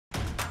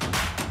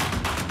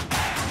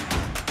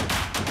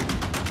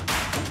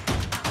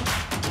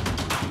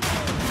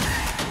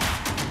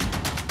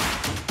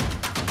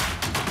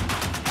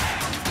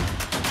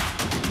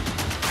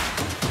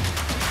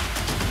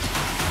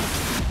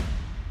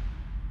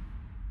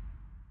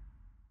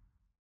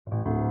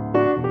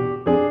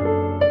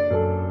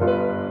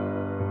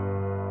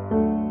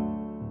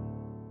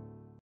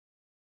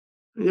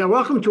Yeah,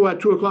 welcome to our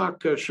 2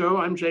 o'clock show.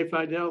 I'm Jay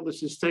Fidell.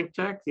 This is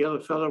ThinkTech. The other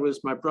fellow is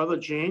my brother,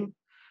 Gene.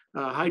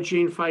 Hi,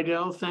 Gene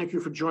Fidell. Thank you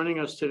for joining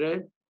us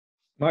today.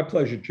 My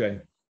pleasure, Jay.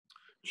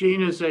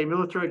 Gene is a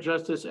military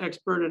justice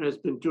expert and has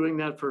been doing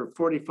that for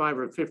 45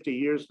 or 50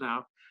 years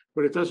now,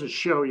 but it doesn't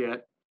show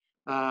yet.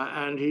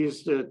 And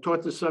he's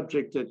taught the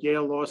subject at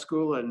Yale Law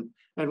School and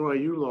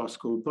NYU Law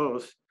School,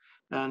 both.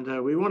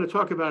 And we want to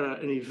talk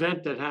about an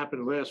event that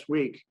happened last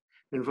week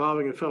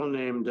involving a fellow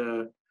named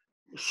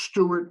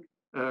Stuart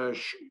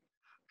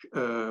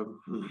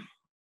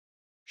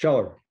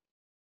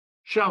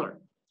Scheller,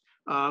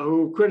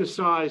 who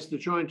criticized the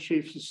Joint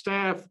Chiefs of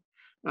Staff,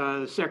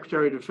 the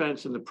Secretary of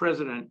Defense, and the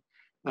President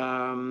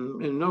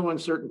in no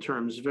uncertain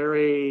terms.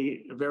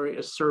 Very, very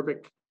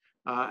acerbic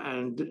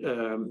and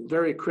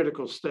very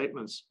critical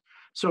statements.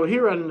 So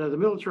here on the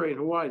military in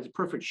Hawaii, it's a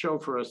perfect show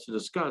for us to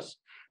discuss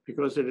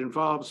because it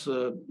involves,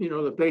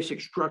 the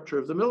basic structure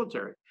of the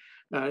military.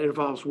 It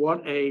involves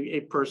what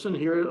a person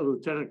here, a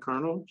lieutenant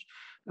colonel.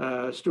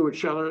 Stuart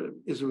Scheller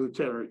is a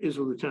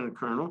lieutenant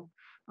colonel.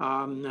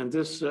 And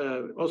this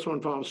also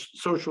involves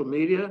social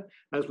media,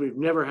 as we've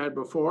never had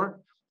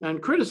before,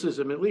 and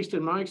criticism, at least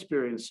in my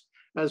experience,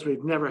 as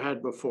we've never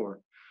had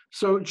before.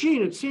 So,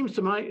 Gene, it seems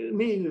to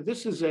me that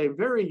this is a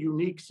very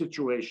unique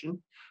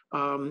situation.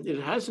 It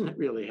hasn't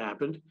really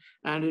happened,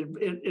 and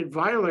it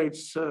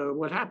violates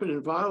what happened.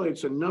 It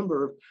violates a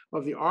number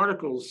of the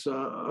articles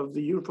of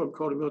the Uniform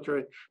Code of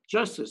Military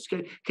Justice.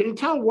 Can you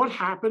tell what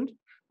happened,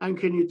 and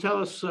can you tell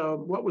us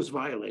what was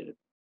violated?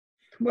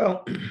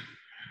 Well,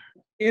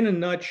 in a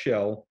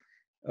nutshell,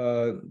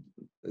 and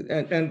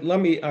let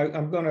me,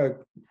 I'm going to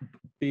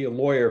be a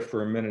lawyer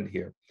for a minute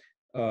here.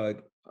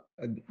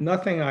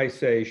 Nothing I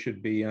say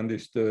should be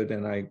understood,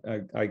 and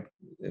I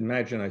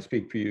imagine I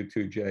speak for you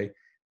too, Jay,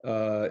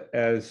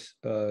 as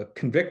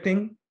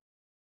convicting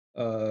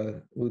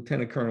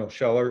Lieutenant Colonel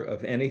Scheller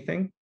of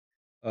anything.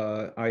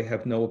 I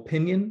have no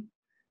opinion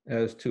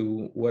as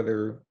to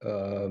whether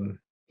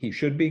he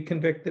should be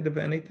convicted of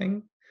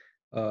anything.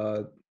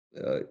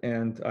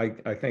 And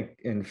I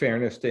think, in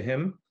fairness to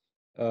him,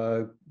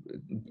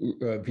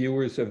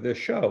 viewers of this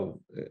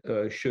show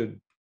should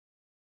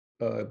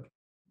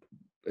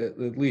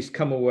at least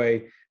come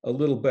away a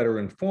little better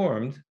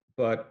informed,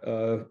 but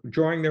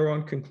drawing their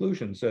own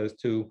conclusions as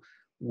to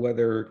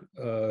whether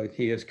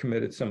he has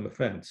committed some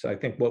offense. I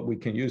think what we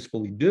can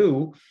usefully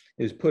do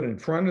is put in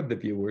front of the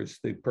viewers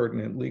the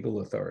pertinent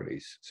legal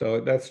authorities.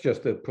 So that's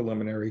just a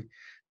preliminary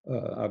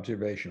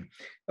observation.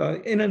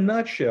 In a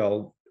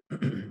nutshell,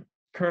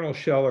 Colonel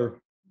Scheller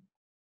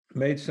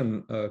made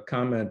some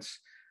comments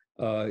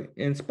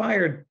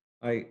inspired,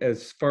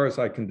 as far as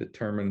I can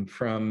determine,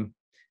 from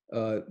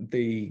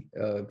the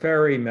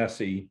very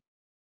messy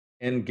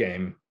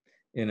endgame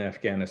in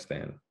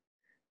Afghanistan.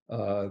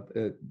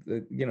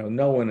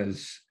 No one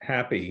is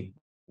happy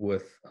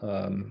with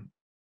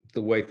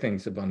the way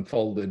things have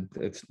unfolded.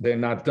 They're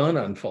not done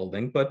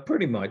unfolding, but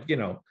pretty much,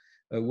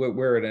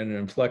 we're at an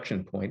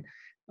inflection point.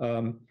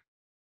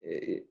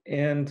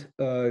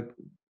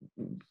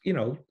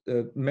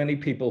 Many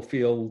people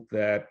feel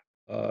that,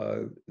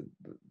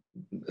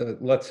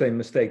 let's say,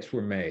 mistakes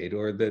were made,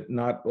 or that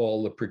not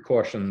all the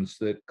precautions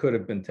that could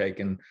have been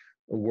taken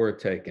were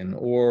taken,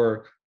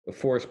 or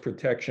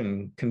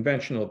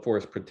conventional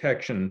force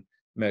protection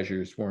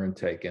measures weren't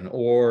taken,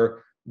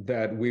 or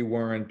that we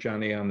weren't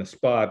Johnny on the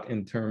spot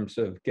in terms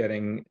of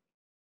getting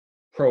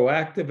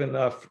proactive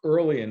enough,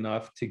 early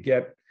enough to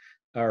get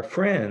our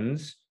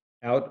friends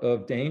out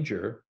of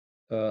danger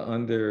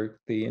under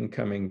the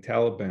incoming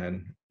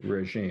Taliban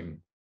regime.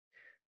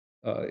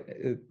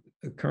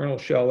 Colonel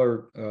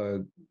Scheller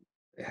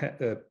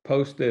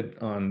posted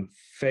on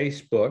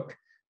Facebook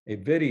a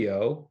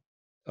video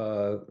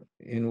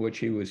in which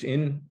he was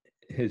in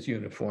his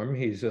uniform.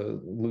 He's a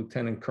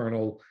lieutenant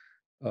colonel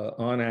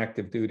on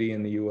active duty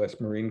in the U.S.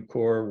 Marine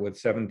Corps with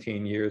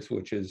 17 years,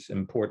 which is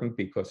important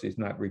because he's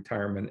not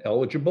retirement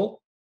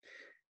eligible.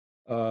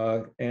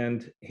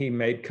 And he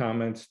made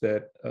comments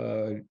that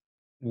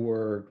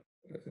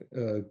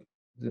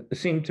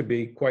seemed to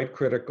be quite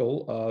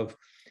critical of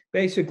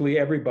basically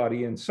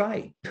everybody in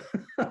sight,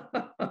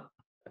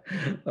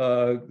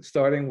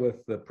 starting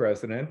with the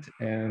president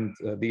and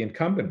the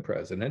incumbent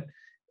president,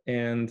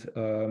 and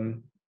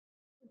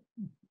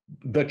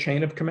the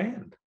chain of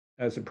command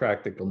as a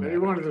practical matter. He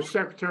wanted the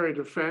Secretary of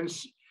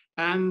Defense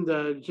and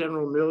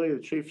General Milley,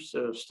 the Chief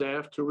of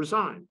Staff, to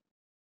resign.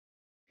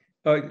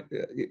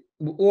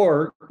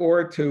 Or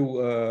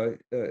to,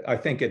 I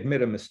think,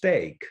 admit a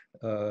mistake.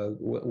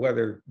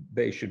 Whether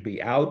they should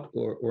be out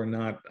or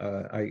not,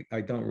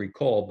 I don't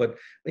recall, but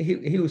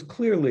he was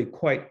clearly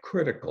quite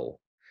critical.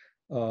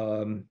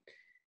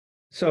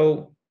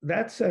 So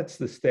that sets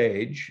the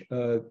stage.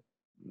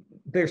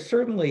 There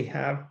certainly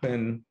have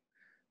been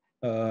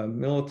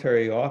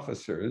military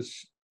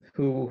officers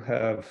who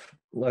have,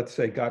 let's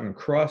say, gotten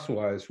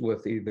crosswise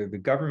with either the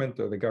government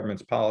or the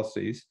government's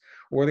policies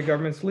or the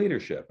government's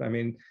leadership. I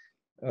mean,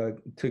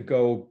 to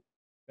go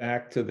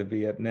back to the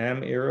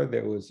Vietnam era,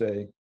 there was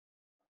an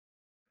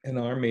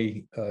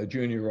Army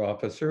junior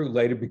officer who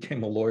later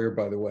became a lawyer,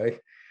 by the way,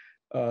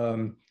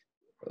 um,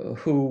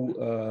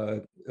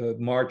 who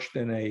marched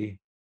in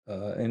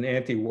an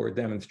anti-war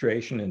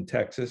demonstration in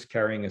Texas,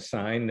 carrying a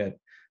sign that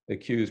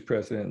accused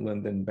President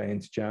Lyndon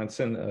Baines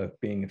Johnson of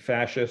being a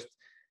fascist.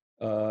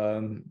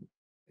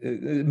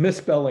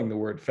 Misspelling the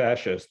word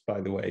fascist,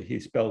 by the way. He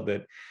spelled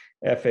it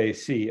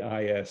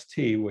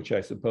F-A-C-I-S-T, which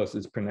I suppose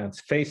is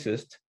pronounced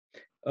fascist.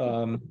 He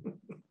was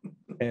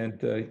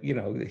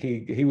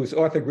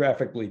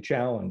orthographically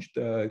challenged.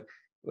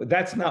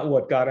 That's not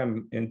what got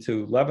him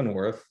into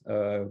Leavenworth.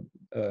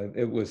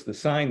 It was the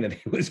sign that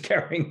he was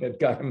carrying that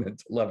got him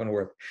into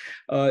Leavenworth.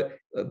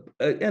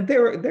 And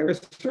there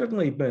has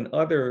certainly been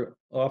other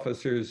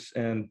officers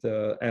and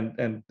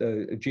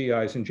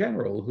GIs in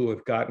general who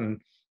have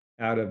gotten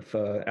out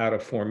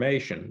of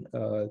formation.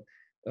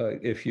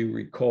 If you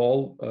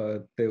recall,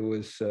 there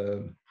was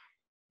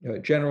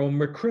General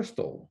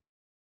McChrystal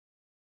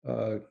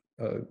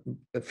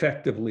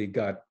effectively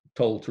got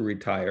told to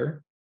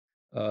retire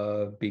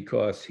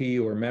because he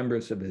or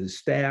members of his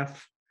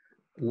staff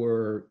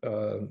were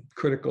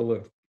critical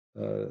of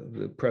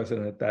the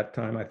president at that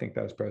time. I think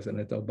that was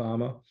President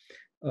Obama.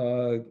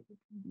 Over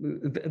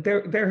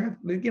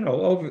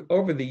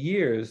the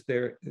years,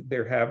 there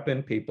have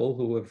been people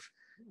who have.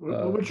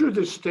 Would you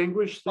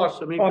distinguish this?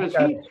 I mean, because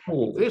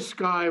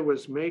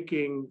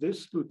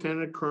this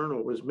lieutenant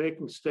colonel was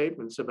making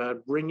statements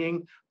about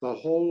bringing the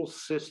whole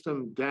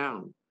system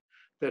down,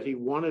 that he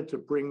wanted to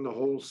bring the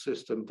whole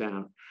system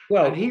down.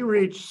 Well, and he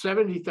reached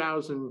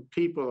 70,000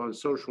 people on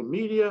social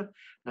media.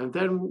 And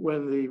then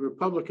when the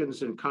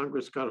Republicans in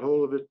Congress got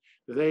hold of it,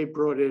 they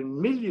brought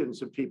in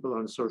millions of people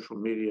on social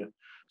media.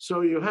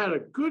 So you had a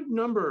good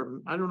number,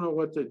 I don't know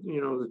what the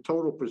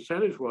total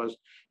percentage was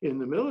in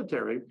the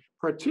military,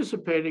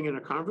 participating in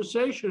a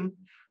conversation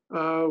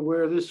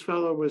where this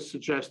fellow was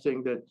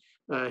suggesting that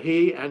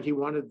he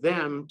wanted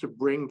them to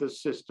bring the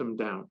system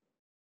down.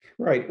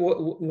 Right.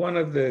 One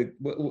of the,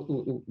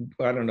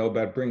 I don't know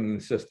about bringing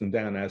the system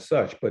down as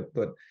such, but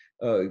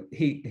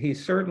he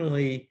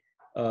certainly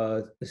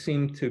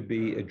seemed to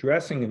be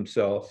addressing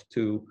himself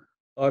to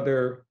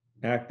other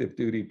active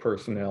duty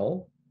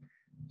personnel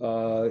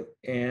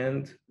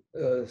and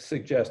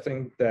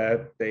suggesting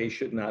that they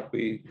should not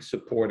be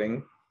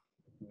supporting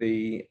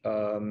the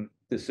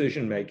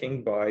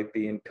decision-making by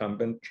the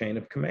incumbent chain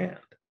of command.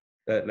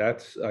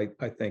 That's, I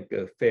think,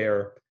 a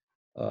fair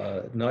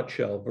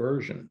nutshell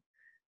version.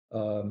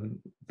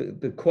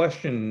 The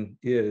question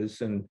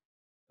is, and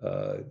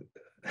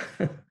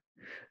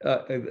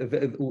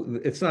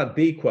it's not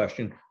the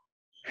question,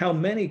 how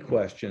many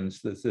questions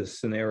does this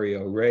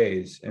scenario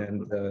raise?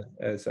 And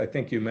as I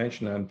think you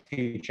mentioned, I'm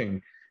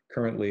teaching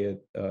currently at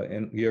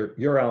in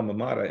your alma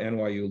mater,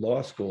 NYU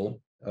Law School,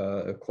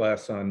 a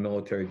class on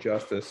military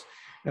justice.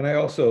 And I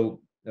also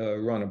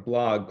run a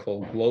blog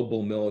called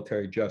Global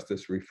Military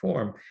Justice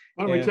Reform.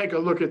 Why don't we take a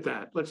look at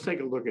that? Let's take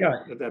a look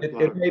at that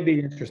blog. It may be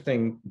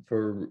interesting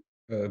for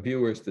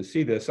viewers to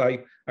see this.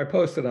 I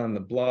posted on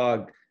the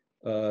blog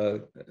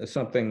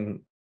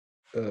something,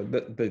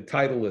 the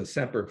title is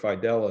Semper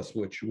Fidelis,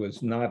 which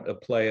was not a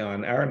play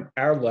on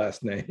our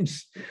last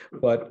names,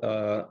 but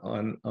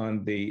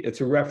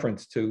it's a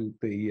reference to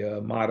the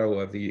motto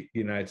of the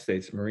United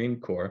States Marine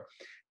Corps,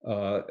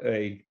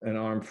 an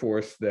armed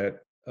force that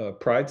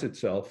prides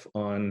itself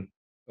on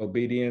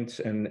obedience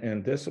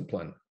and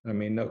discipline. I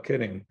mean, no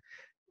kidding.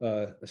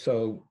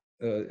 So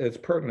it's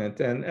pertinent.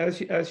 And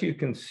as you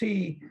can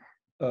see,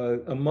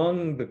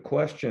 among the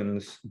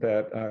questions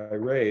that I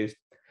raised,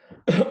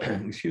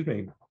 excuse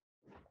me,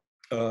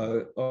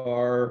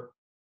 are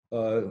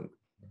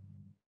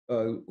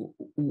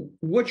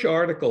which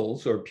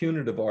articles or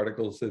punitive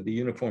articles of the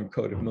Uniform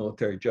Code of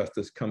Military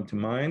Justice come to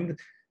mind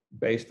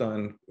based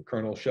on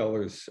Colonel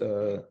Scheller's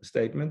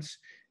statements,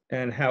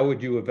 and how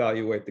would you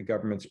evaluate the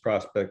government's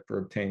prospect for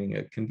obtaining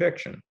a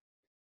conviction?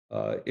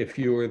 If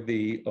you were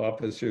the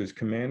officer's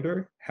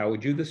commander, how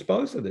would you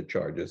dispose of the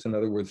charges? In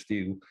other words, do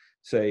you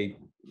say,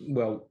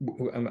 well,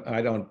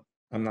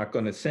 I'm not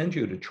going to send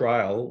you to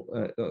trial.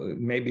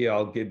 Maybe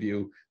I'll give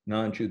you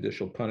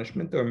non-judicial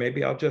punishment, or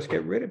maybe I'll just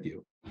get rid of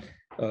you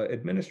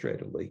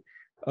administratively.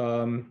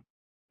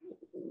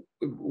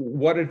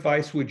 What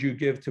advice would you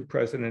give to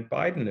President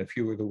Biden if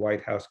you were the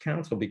White House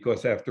counsel?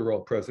 Because after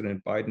all,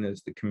 President Biden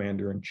is the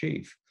commander in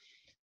chief.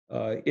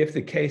 If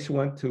the case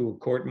went to a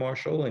court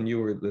martial and you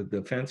were the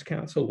defense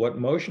counsel, what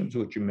motions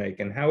would you make,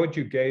 and how would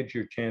you gauge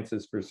your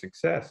chances for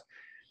success?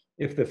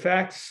 If the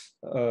facts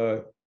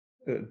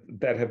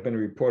that have been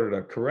reported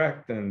are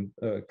correct and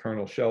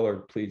Colonel Scheller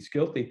pleads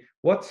guilty,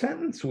 what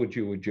sentence would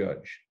you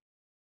adjudge?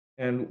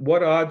 And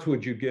what odds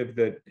would you give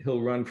that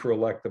he'll run for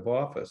elective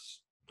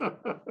office?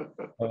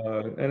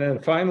 And then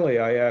finally,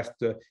 I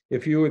asked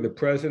if you were the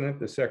president,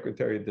 the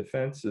secretary of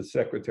defense, the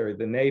secretary of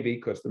the Navy,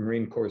 because the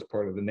Marine Corps is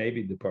part of the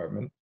Navy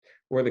Department,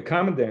 or the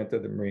commandant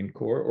of the Marine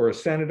Corps, or a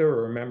senator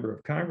or a member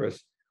of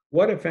Congress,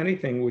 what, if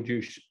anything,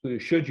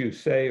 should you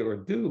say or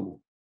do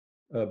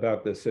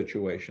about this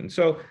situation?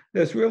 So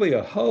there's really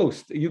a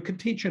host. You could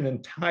teach an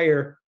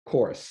entire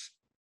course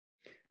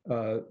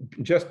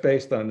just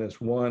based on this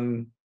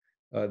one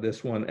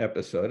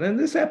episode. And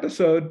this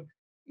episode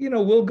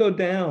will go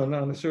down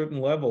on a certain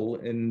level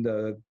in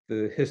the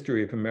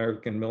history of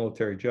American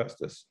military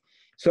justice.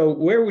 So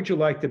where would you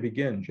like to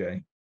begin,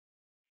 Jay?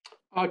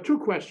 Two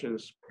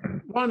questions.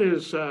 One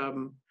is,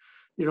 can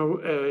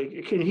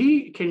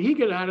he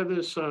get out of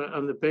this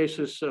on the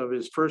basis of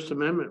his First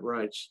Amendment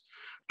rights?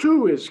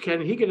 Two is,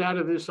 can he get out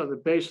of this on the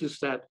basis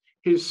that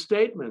his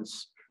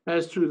statements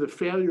as to the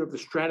failure of the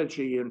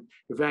strategy in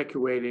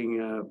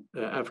evacuating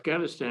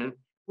Afghanistan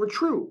were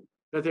true,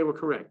 that they were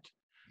correct?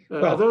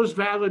 Are those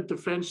valid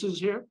defenses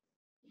here?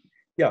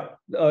 Yeah,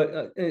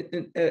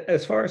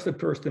 as far as the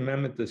First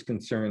Amendment is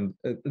concerned,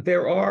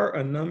 there are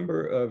a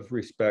number of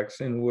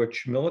respects in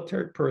which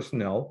military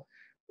personnel,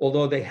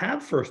 although they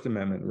have First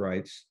Amendment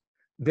rights,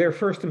 their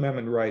First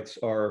Amendment rights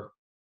are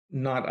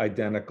not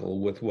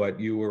identical with what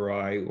you or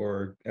I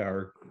or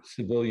our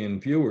civilian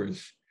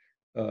viewers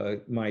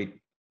might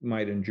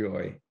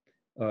enjoy.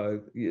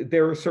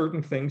 There are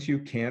certain things you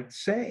can't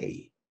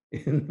say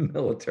in the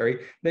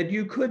military that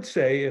you could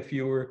say if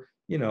you were,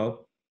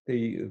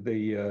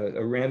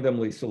 a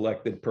randomly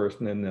selected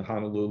person in the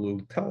Honolulu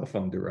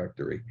telephone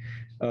directory.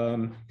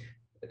 So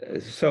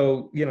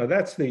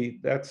that's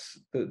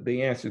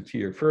the answer to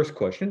your first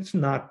question. It's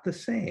not the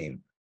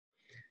same.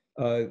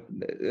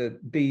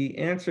 The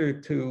answer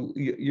to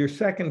your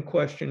second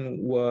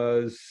question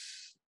was,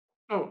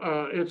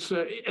 it's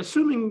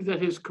assuming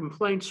that his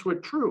complaints were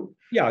true.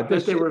 Yeah,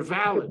 that they were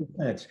valid.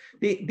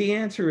 The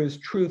answer is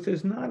truth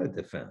is not a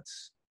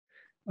defense.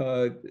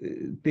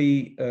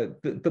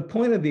 The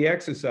point of the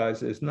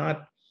exercise is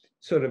not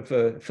sort of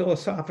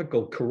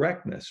philosophical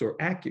correctness or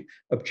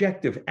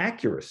objective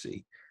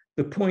accuracy.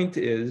 The point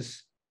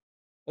is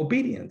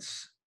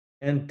obedience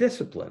and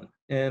discipline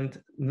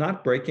and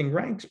not breaking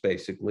ranks,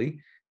 basically,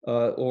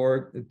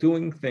 or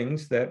doing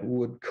things that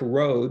would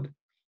corrode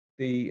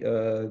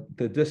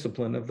the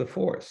discipline of the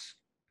force.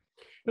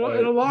 In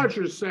a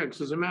larger sense,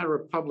 as a matter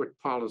of public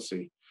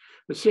policy,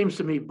 it seems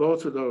to me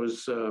both of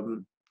those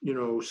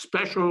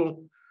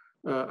special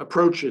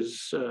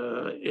approaches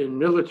in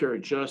military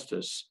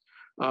justice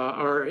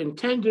are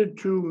intended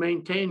to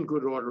maintain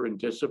good order and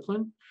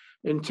discipline,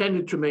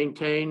 intended to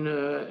maintain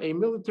a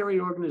military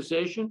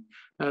organization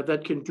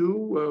that can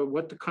do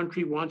what the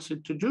country wants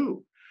it to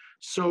do.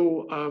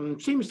 So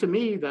it seems to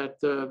me that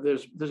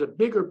there's a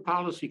bigger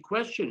policy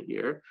question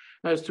here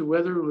as to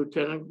whether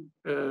Lieutenant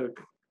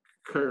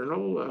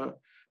Colonel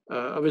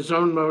of his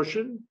own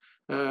motion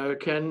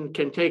can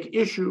take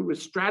issue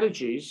with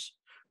strategies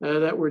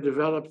that were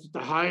developed at the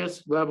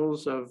highest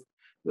levels of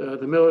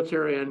the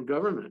military and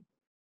government,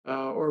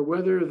 or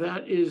whether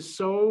that is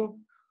so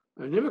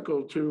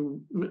inimical to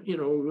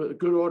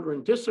good order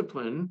and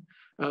discipline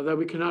that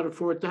we cannot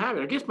afford to have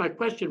it. I guess my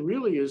question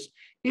really is,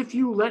 if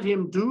you let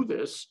him do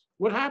this,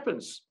 what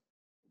happens?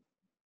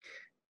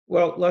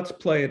 Well, let's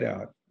play it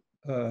out.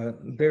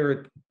 There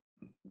are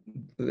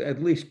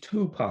at least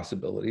two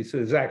possibilities.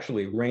 There's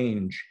actually a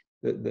range.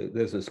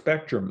 There's a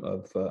spectrum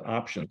of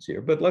options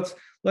here, but let's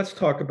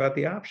talk about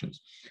the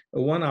options.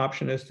 One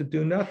option is to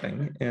do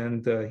nothing,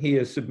 and he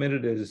has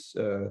submitted his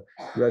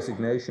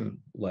resignation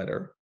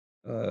letter,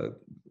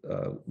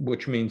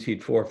 which means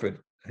he'd forfeit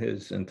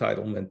his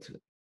entitlement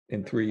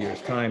in 3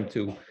 years' time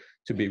to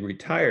be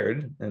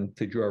retired and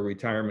to draw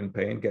retirement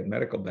pay and get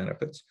medical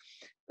benefits.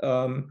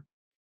 The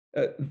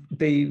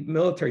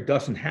military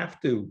doesn't have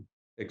to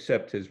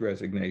accept his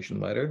resignation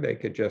letter. They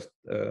could just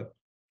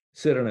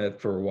sit on it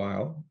for a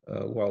while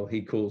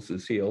he cools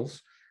his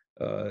heels.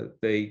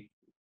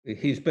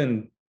 He's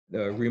been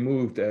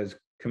removed as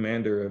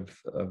commander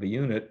of a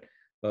unit.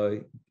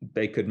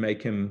 They could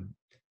make him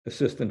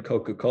assistant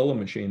Coca-Cola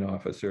machine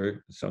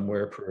officer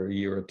somewhere for a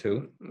year or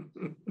two.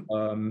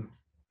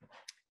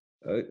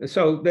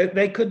 So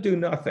they could do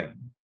nothing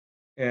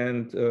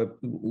and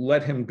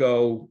let him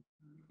go,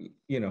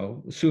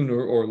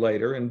 sooner or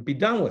later and be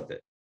done with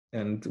it.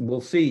 And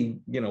we'll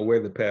see, where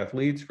the path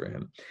leads for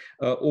him.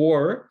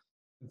 Or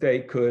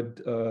they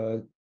could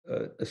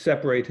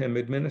separate him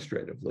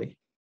administratively.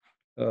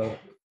 And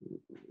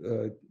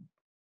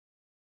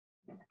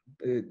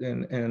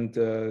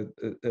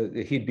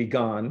he'd be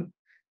gone,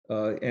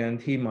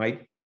 and he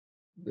might,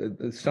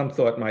 some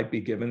thought might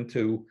be given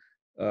to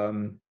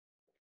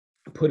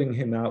putting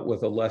him out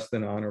with a less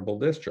than honorable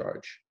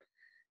discharge.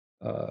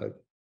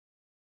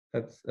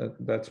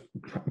 That's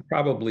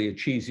probably a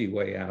cheesy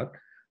way out.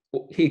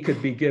 He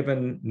could be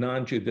given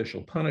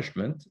non-judicial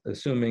punishment,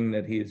 assuming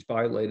that he has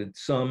violated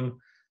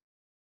some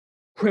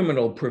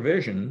criminal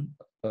provision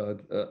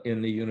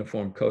in the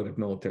Uniform Code of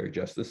Military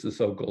Justice, the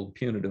so-called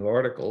punitive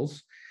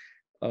articles.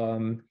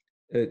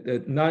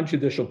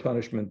 Non-judicial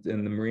punishment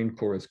in the Marine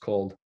Corps is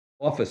called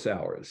office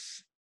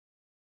hours.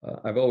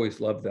 I've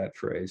always loved that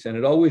phrase, and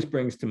it always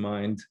brings to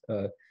mind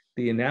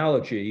the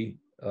analogy,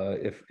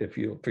 if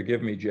you'll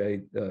forgive me,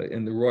 Jay,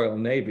 in the Royal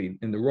Navy.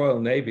 In the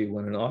Royal Navy,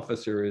 when an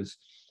officer is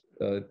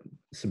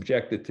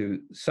subjected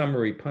to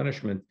summary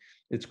punishment,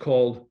 it's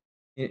called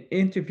an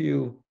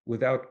interview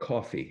without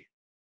coffee.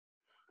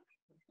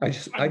 I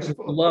just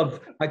love,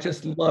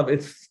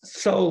 it's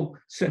so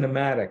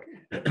cinematic.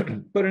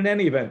 But in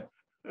any event,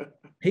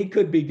 he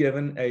could be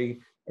given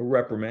a a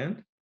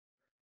reprimand,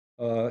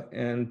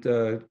 and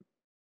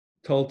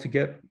told to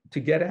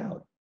get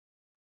out.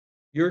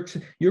 Your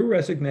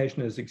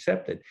resignation is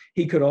accepted.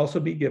 He could also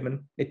be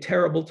given a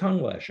terrible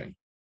tongue lashing.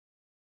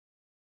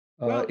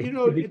 Well, He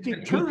could be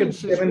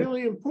deterrence is given,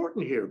 really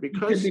important here he could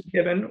because be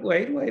given,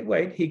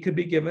 wait. He could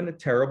be given a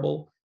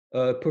terrible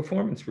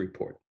performance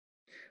report.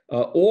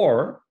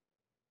 Or,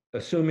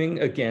 assuming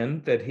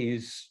again that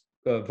he's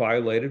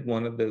violated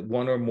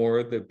one or more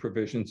of the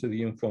provisions of the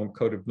Uniform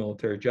Code of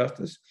Military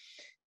Justice,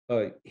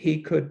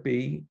 he could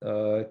be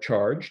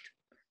charged,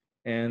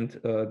 and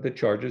the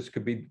charges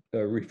could be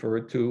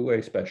referred to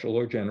a special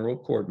or general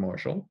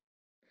court-martial.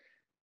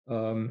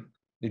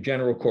 The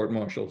general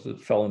court-martial is a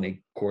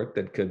felony court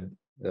that could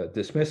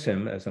dismiss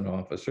him as an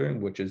officer,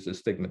 which is a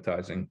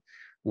stigmatizing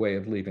way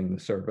of leaving the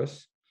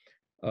service.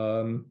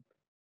 And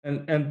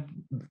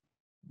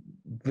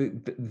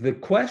the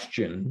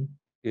question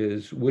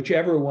is,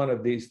 whichever one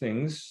of these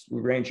things,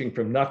 ranging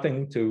from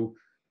nothing to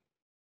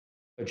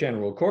a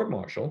general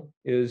court-martial,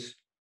 is,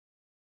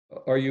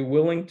 are you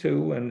willing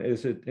to, and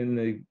is it in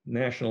the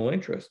national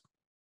interest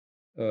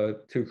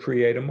to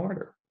create a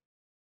martyr?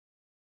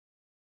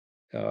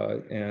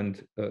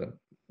 And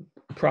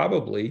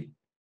probably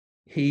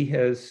he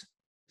has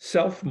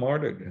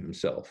self-martyred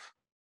himself,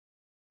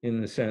 in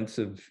the sense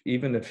of,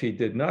 even if he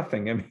did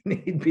nothing, I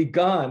mean, he'd be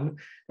gone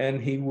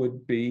and he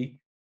would be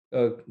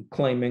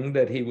claiming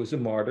that he was a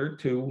martyr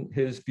to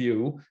his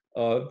view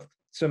of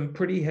some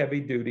pretty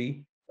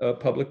heavy-duty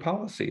public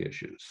policy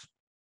issues.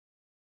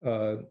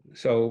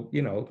 So,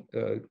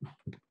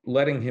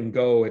 letting him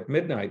go at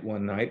midnight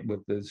one night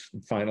with his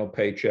final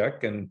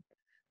paycheck and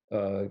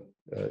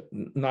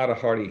not a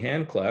hearty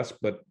hand clasp,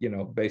 but,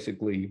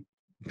 basically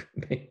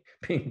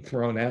being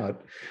thrown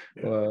out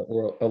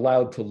or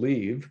allowed to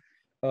leave.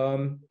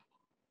 Well,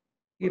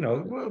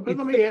 but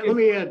let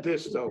me add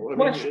this though. I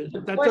mean,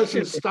 that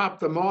doesn't stop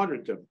the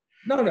martyrdom.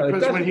 No,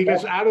 because when he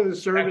gets out of the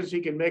service,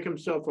 he can make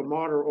himself a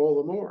martyr all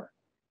the more.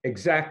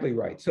 Exactly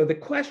right. So the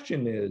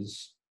question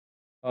is,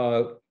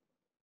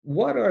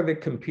 what are the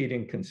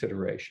competing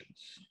considerations?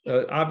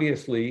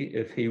 Obviously,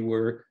 if he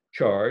were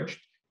charged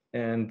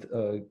and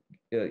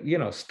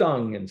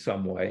stung in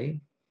some way,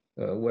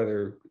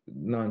 whether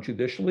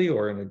non-judicially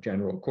or in a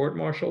general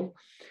court-martial,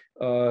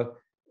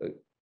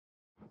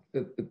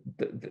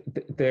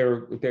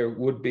 there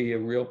would be a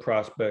real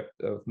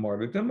prospect of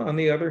martyrdom. On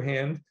the other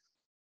hand,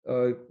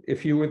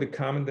 if you were the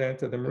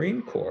commandant of the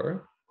Marine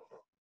Corps,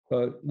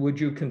 would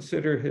you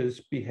consider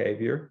his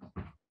behavior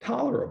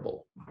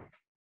tolerable?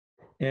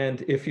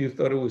 And if you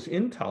thought it was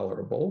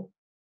intolerable,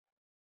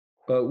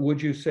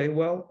 would you say,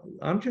 well,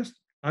 I'm just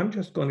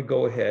going to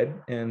go ahead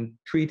and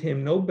treat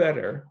him no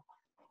better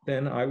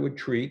than I would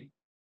treat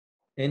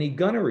any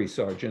gunnery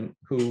sergeant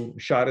who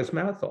shot his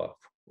mouth off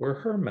or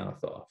her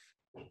mouth off?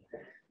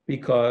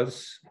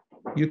 Because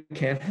you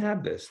can't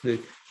have this.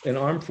 An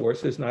armed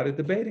force is not a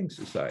debating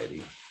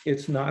society.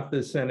 It's not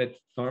the Senate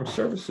Armed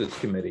Services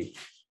Committee.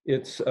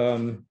 It's,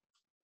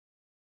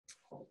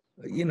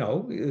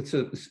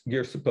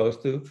 you're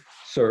supposed to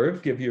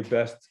serve, give your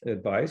best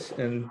advice,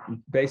 and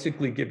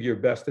basically give your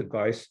best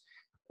advice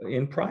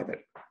in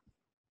private.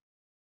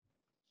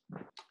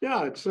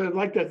 Yeah, it's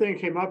like that thing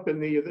came up in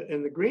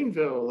the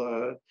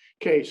Greenville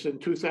case in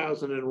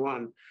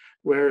 2001,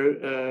 where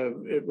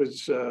it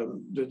was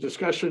the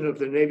discussion of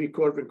the Navy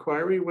Court of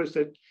Inquiry was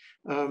that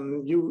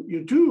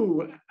you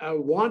do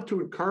want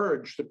to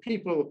encourage the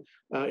people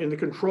in the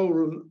control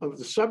room of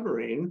the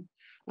submarine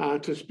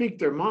to speak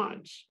their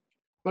minds,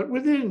 but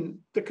within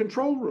the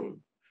control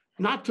room,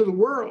 not to the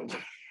world.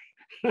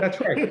 That's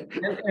right.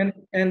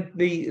 And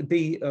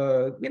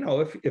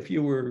if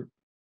you were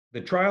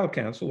the trial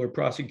counsel or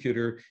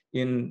prosecutor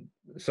in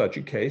such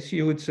a case,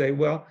 you would say,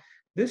 well,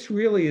 this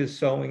really is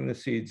sowing the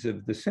seeds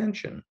of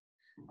dissension.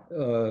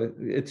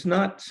 It's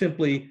not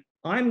simply,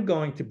 I'm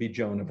going to be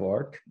Joan of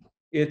Arc.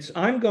 It's,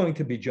 I'm going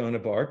to be Joan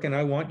of Arc, and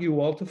I want you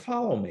all to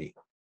follow me,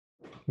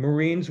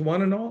 Marines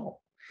one and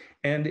all.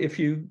 And if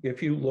you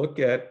look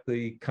at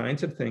the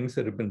kinds of things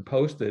that have been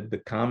posted, the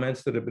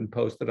comments that have been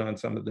posted on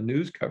some of the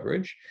news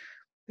coverage,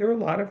 there are a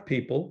lot of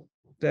people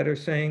that are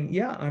saying,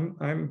 yeah,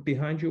 I'm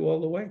behind you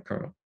all the way,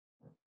 Colonel.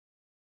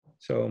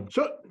 So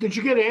did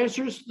you get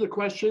answers to the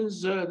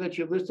questions that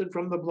you listed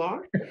from the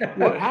blog?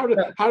 How do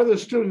the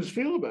students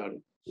feel about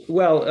it?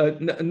 Well,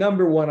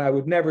 number one, I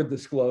would never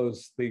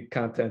disclose the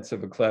contents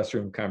of a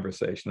classroom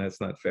conversation.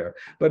 That's not fair.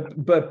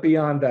 But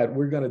beyond that,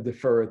 we're going to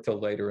defer it till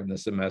later in the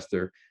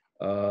semester.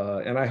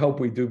 And I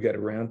hope we do get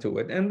around to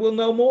it, and we'll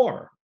know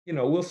more.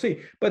 We'll see.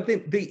 But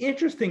the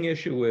interesting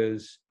issue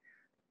is,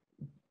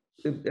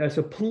 as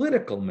a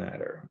political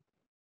matter,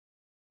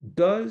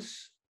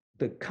 does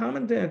the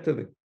commandant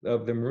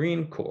of the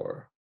Marine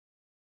Corps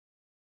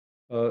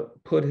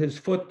put his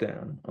foot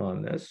down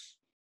on this,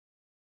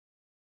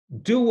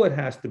 do what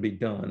has to be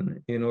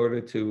done in order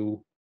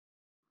to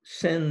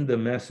send the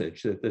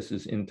message that this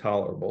is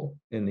intolerable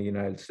in the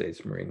United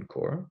States Marine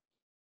Corps?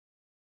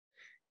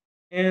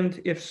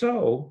 And if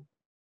so,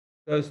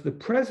 does the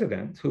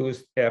president, who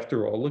is,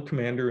 after all, the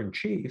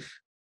commander-in-chief,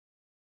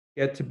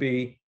 get to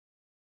be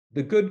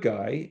the good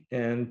guy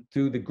and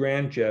do the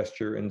grand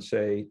gesture and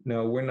say,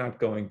 no, we're not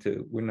going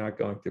to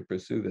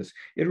pursue this.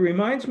 It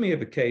reminds me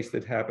of a case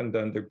that happened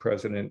under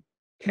President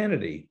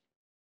Kennedy.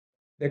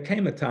 There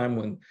came a time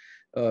when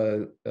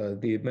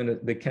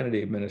the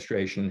Kennedy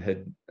administration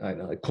had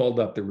called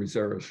up the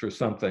reserves for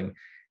something,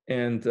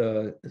 and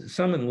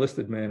some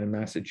enlisted man in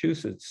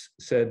Massachusetts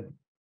said,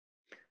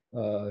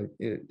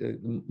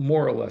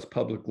 more or less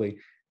publicly,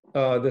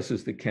 this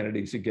is the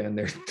Kennedys again.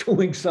 They're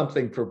doing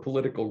something for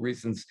political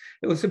reasons.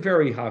 It was a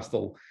very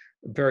hostile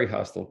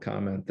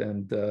comment.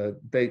 And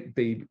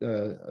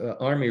the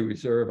Army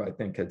Reserve, I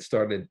think, had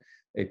started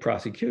a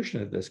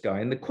prosecution of this guy.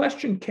 And the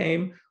question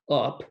came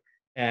up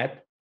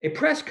at a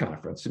press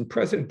conference, and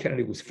President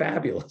Kennedy was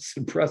fabulous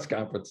in press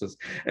conferences.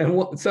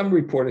 And some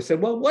reporter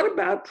said, well, what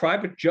about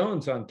Private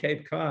Jones on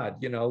Cape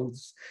Cod? You know,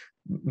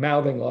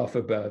 mouthing off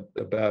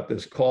about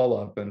this call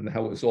up and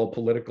how it was all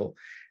political.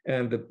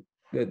 And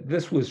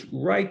this was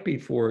right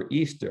before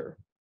Easter.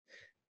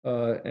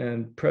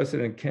 And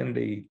President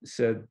Kennedy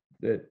said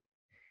that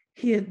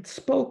he had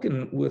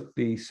spoken with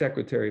the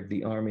Secretary of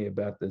the Army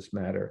about this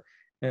matter,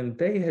 and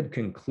they had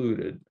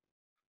concluded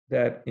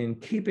that in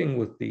keeping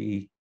with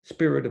the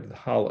spirit of the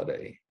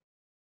holiday,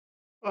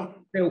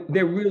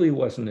 there really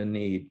wasn't a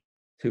need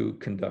to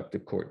conduct a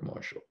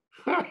court-martial.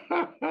 That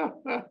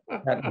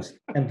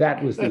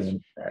was the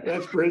end.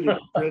 That's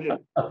brilliant,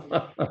 brilliant.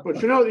 But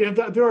you know,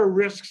 there are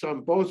risks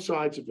on both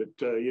sides of it.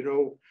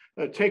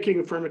 Taking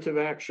affirmative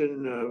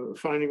action,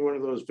 finding one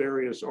of those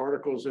various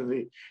articles in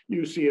the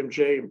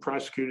UCMJ and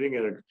prosecuting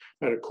at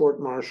a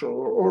court martial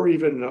or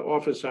even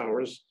office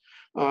hours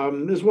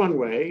is one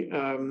way.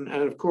 And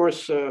of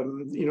course,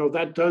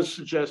 that does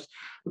suggest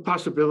the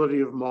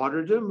possibility of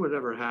martyrdom,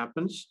 whatever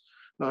happens.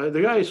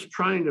 The guy is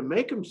trying to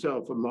make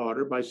himself a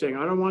martyr by saying,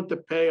 I don't want the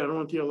pay, I don't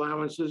want the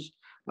allowances,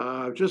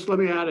 just let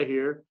me out of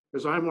here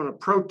because I want to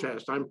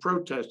protest. I'm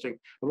protesting.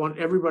 I want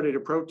everybody to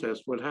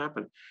protest what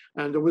happened.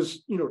 And there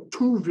was, 2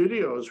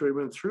 videos where we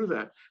went through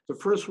that. The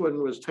first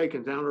one was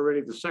taken down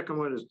already. The second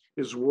one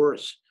is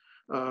worse,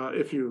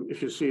 if you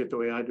see it the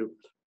way I do.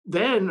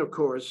 Then, of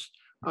course,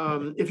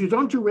 if you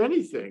don't do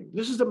anything,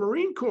 this is the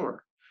Marine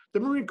Corps. The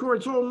Marine Corps,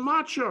 it's all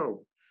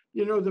macho.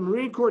 The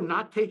Marine Corps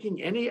not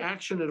taking any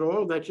action at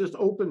all, that just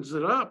opens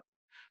it up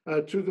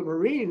to the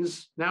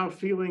Marines now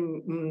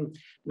feeling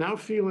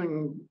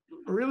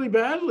really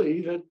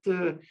badly that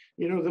the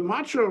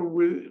macho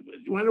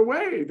went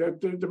away,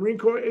 that the Marine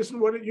Corps isn't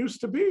what it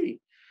used to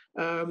be,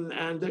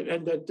 and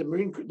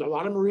that a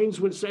lot of Marines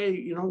would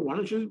say, why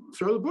don't you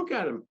throw the book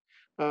at him?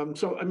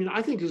 So I mean,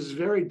 I think this is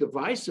very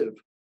divisive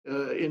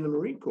in the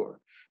Marine Corps,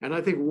 and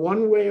I think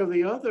one way or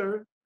the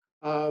other,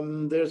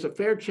 there's a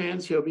fair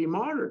chance he'll be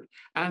martyred.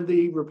 And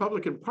the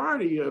Republican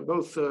Party,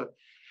 both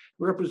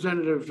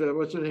Representative,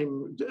 what's his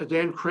name,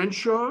 Dan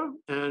Crenshaw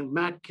and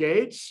Matt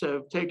Gaetz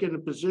have taken a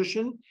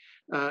position,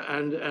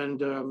 and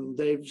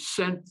they've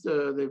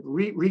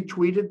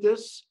retweeted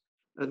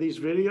these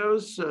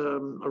videos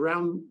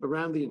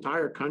around the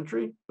entire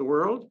country, the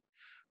world.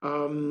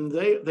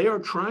 They are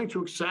trying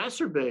to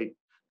exacerbate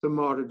the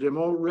martyrdom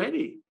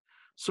already.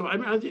 So I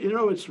mean,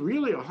 it's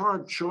really a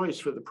hard choice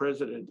for the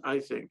president, I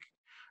think,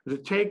 to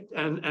take,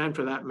 and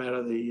for that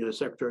matter, the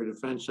Secretary of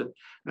Defense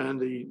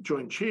and the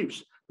Joint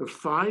Chiefs, to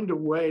find a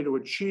way to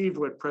achieve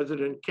what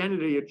President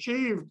Kennedy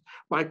achieved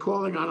by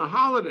calling on a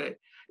holiday.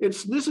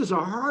 This is a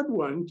hard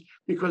one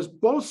because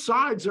both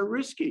sides are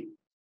risky.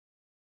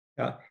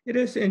 It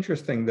is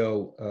interesting,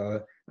 though.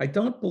 I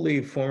don't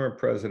believe former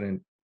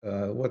President,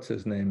 what's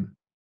his name,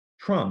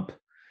 Trump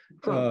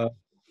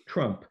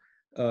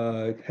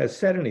has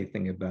said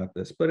anything about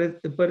this, but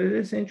it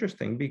is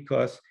interesting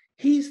because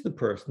he's the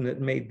person that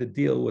made the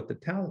deal with the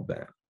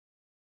Taliban.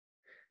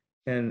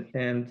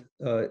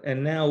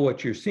 And now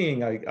what you're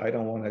seeing, I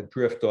don't want to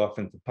drift off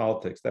into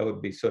politics. That would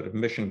be sort of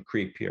mission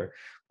creep here.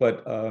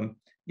 But,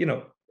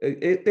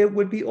 it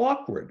would be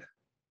awkward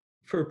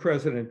for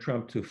President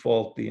Trump to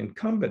fault the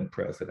incumbent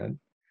president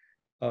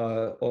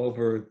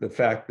over the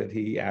fact that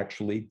he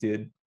actually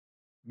did,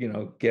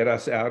 get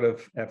us out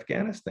of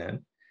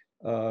Afghanistan.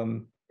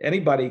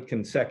 Anybody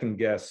can second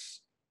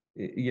guess,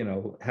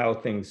 how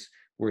things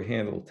were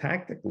handled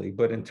tactically,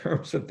 but in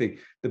terms of the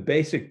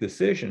basic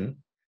decision,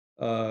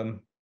 I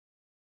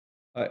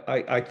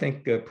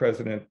think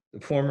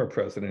former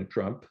President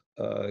Trump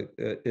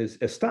is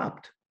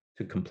stopped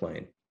to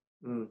complain.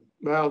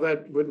 Well,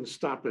 that wouldn't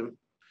stop him.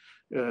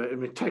 I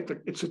mean,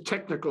 it's a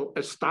technical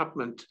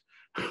estoppment,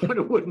 but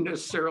it wouldn't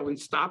necessarily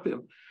stop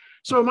him.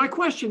 So my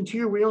question to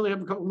you, we only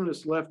have a couple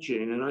minutes left,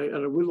 Gene, and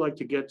I would like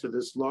to get to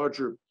this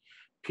larger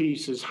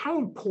piece, is how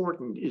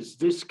important is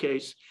this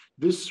case,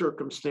 this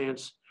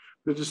circumstance,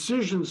 the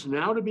decisions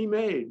now to be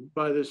made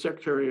by the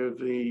Secretary of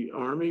the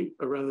Army,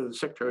 or rather the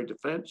Secretary of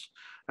Defense,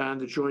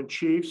 and the Joint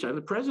Chiefs and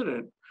the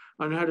President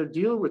on how to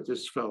deal with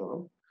this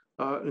fellow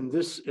in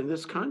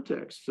this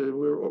context.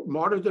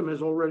 Martyrdom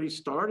has already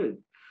started.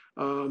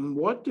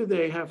 What do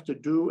they have to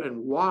do, and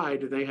why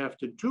do they have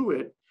to do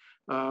it?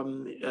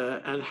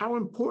 And how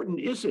important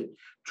is it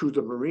to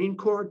the Marine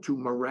Corps, to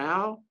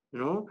morale?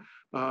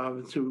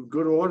 to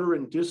good order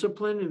and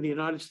discipline in the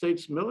United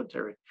States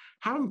military.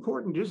 How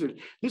important is it?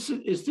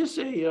 Is this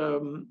a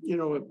you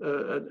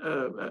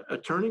know, a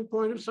turning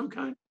point of some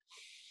kind?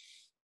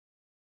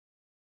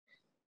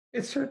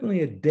 It's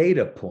certainly a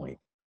data point.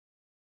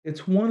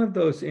 It's one of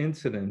those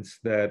incidents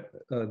that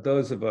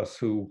those of us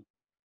who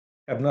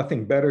have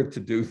nothing better to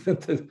do than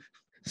to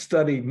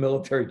study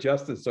military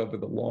justice over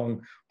the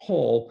long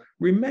haul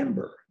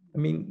remember. I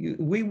mean,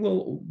 we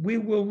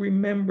will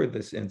remember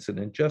this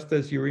incident, just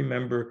as you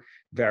remember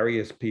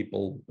various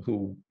people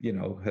who, you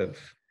know, have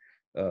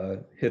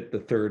hit the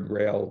third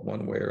rail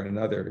one way or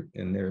another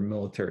in their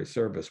military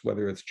service,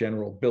 whether it's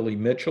General Billy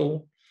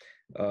Mitchell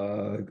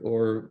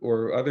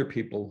or other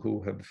people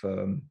who have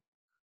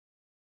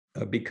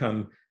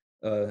become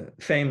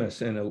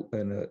famous in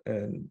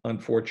an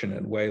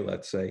unfortunate way,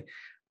 let's say.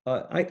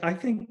 I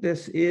think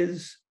this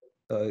is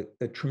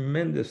a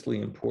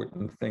tremendously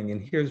important thing, and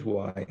here's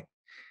why.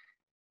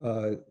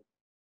 The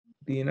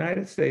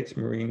United States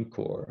Marine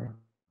Corps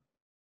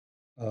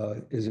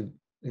is an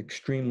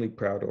extremely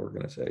proud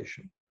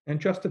organization, and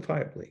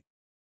justifiably.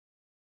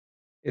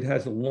 It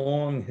has a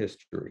long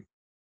history.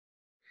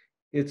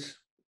 It's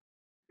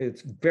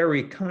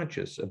very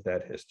conscious of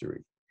that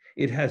history.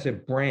 It has a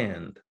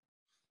brand.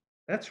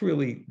 That's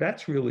really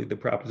the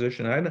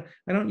proposition. I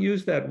don't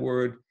use that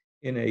word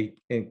in a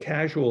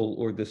casual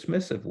or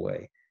dismissive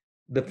way.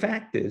 The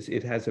fact is,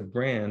 it has a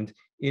brand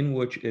in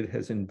which it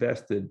has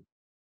invested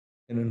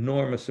an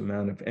enormous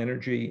amount of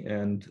energy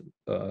and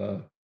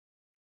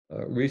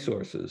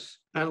resources.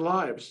 And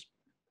lives.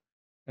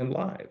 And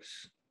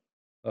lives.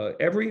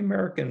 Every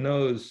American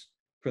knows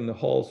from the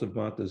halls of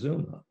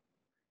Montezuma,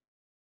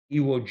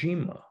 Iwo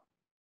Jima,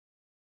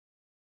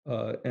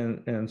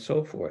 and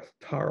so forth,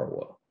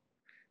 Tarawa.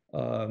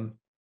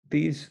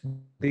 These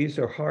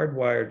are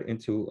hardwired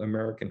into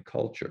American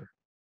culture.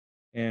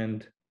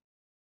 And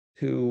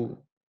to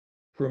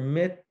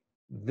permit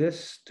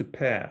this to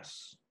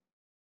pass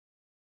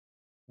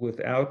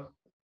without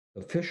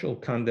official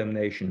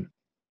condemnation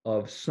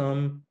of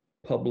some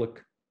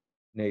public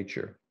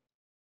nature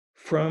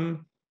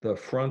from the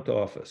front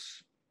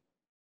office,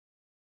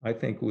 I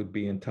think would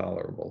be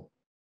intolerable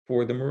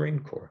for the Marine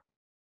Corps.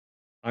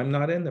 I'm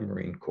not in the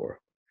Marine Corps,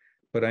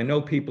 but I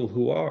know people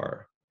who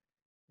are.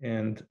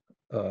 And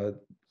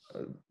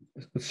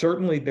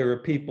certainly there are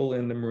people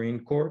in the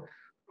Marine Corps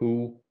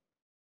who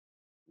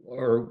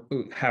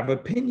have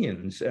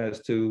opinions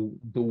as to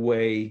the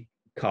way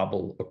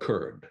Kabul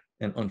occurred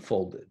and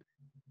unfolded.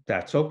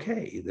 That's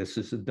okay. This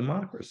is a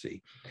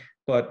democracy.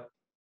 But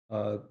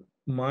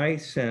my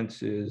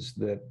sense is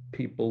that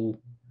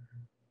people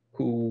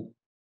who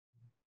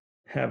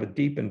have a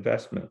deep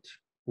investment,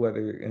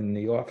 whether in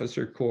the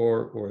officer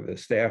corps or the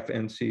staff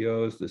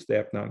NCOs, the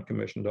staff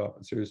non-commissioned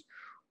officers,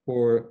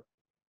 or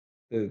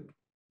the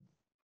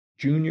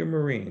junior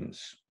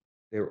Marines,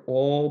 they're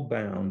all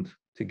bound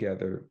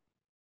together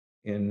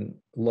in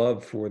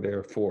love for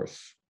their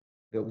force,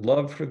 the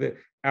love for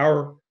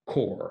our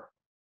core.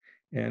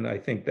 And I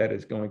think that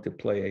is going to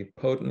play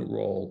a potent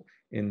role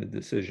in the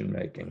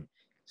decision-making.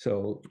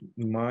 So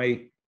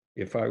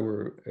if I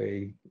were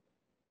a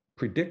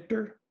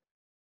predictor,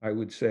 I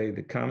would say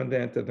the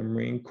commandant of the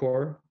Marine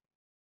Corps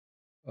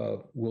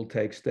will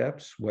take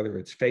steps, whether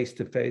it's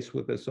face-to-face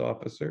with this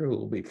officer who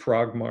will be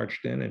frog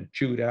marched in and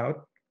chewed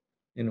out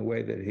in a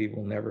way that he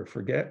will never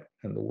forget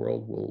and the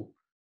world will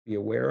be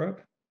aware of,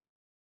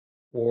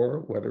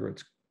 or whether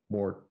it's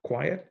more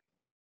quiet.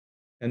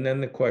 And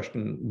then the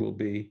question will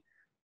be,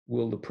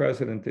 will the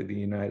President of the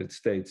United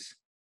States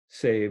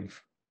save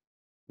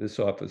this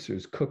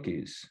officer's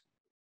cookies?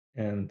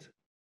 And,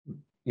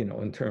 you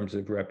know, in terms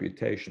of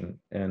reputation,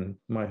 and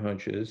my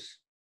hunch is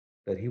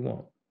that he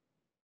won't.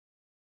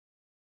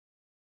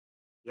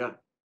 Yeah,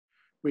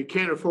 we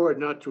can't afford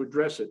not to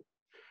address it.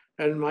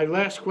 And my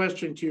last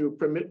question to you,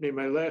 permit me,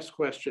 my last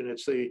question,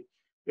 it's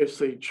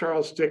the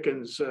Charles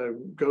Dickens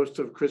Ghost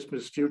of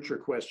Christmas Future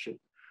question.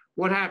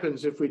 What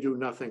happens if we do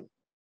nothing?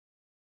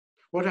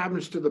 What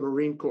happens to the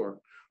Marine Corps?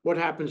 What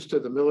happens to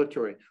the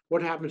military?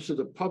 What happens to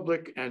the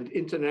public and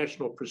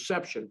international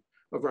perception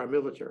of our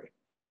military?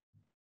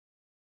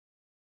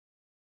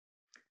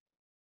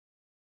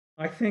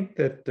 I think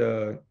that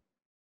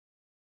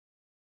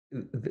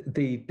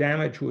the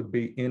damage would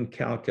be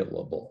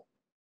incalculable.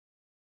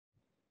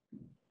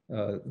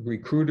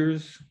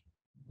 Recruiters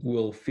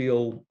will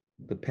feel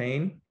the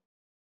pain.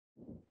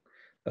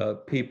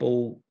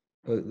 People,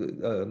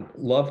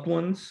 loved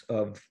ones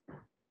of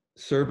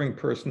serving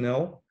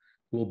personnel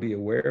will be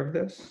aware of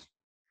this.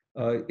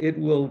 It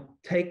will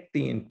take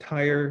the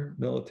entire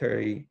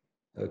military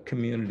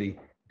community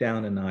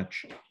down a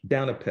notch,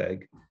 down a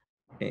peg,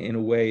 in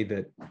a way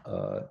that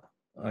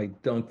I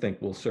don't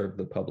think will serve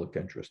the public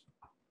interest.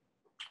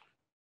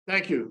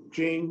 Thank you,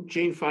 Gene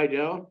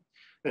Fidell,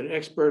 an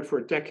expert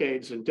for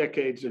decades and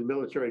decades in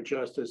military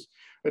justice,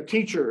 a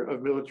teacher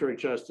of military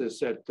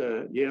justice at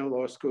Yale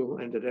Law School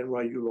and at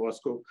NYU Law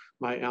School,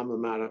 my alma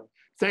mater.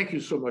 Thank you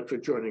so much for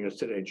joining us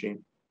today,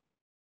 Gene.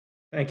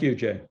 Thank you,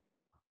 Jay.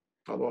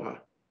 Aloha.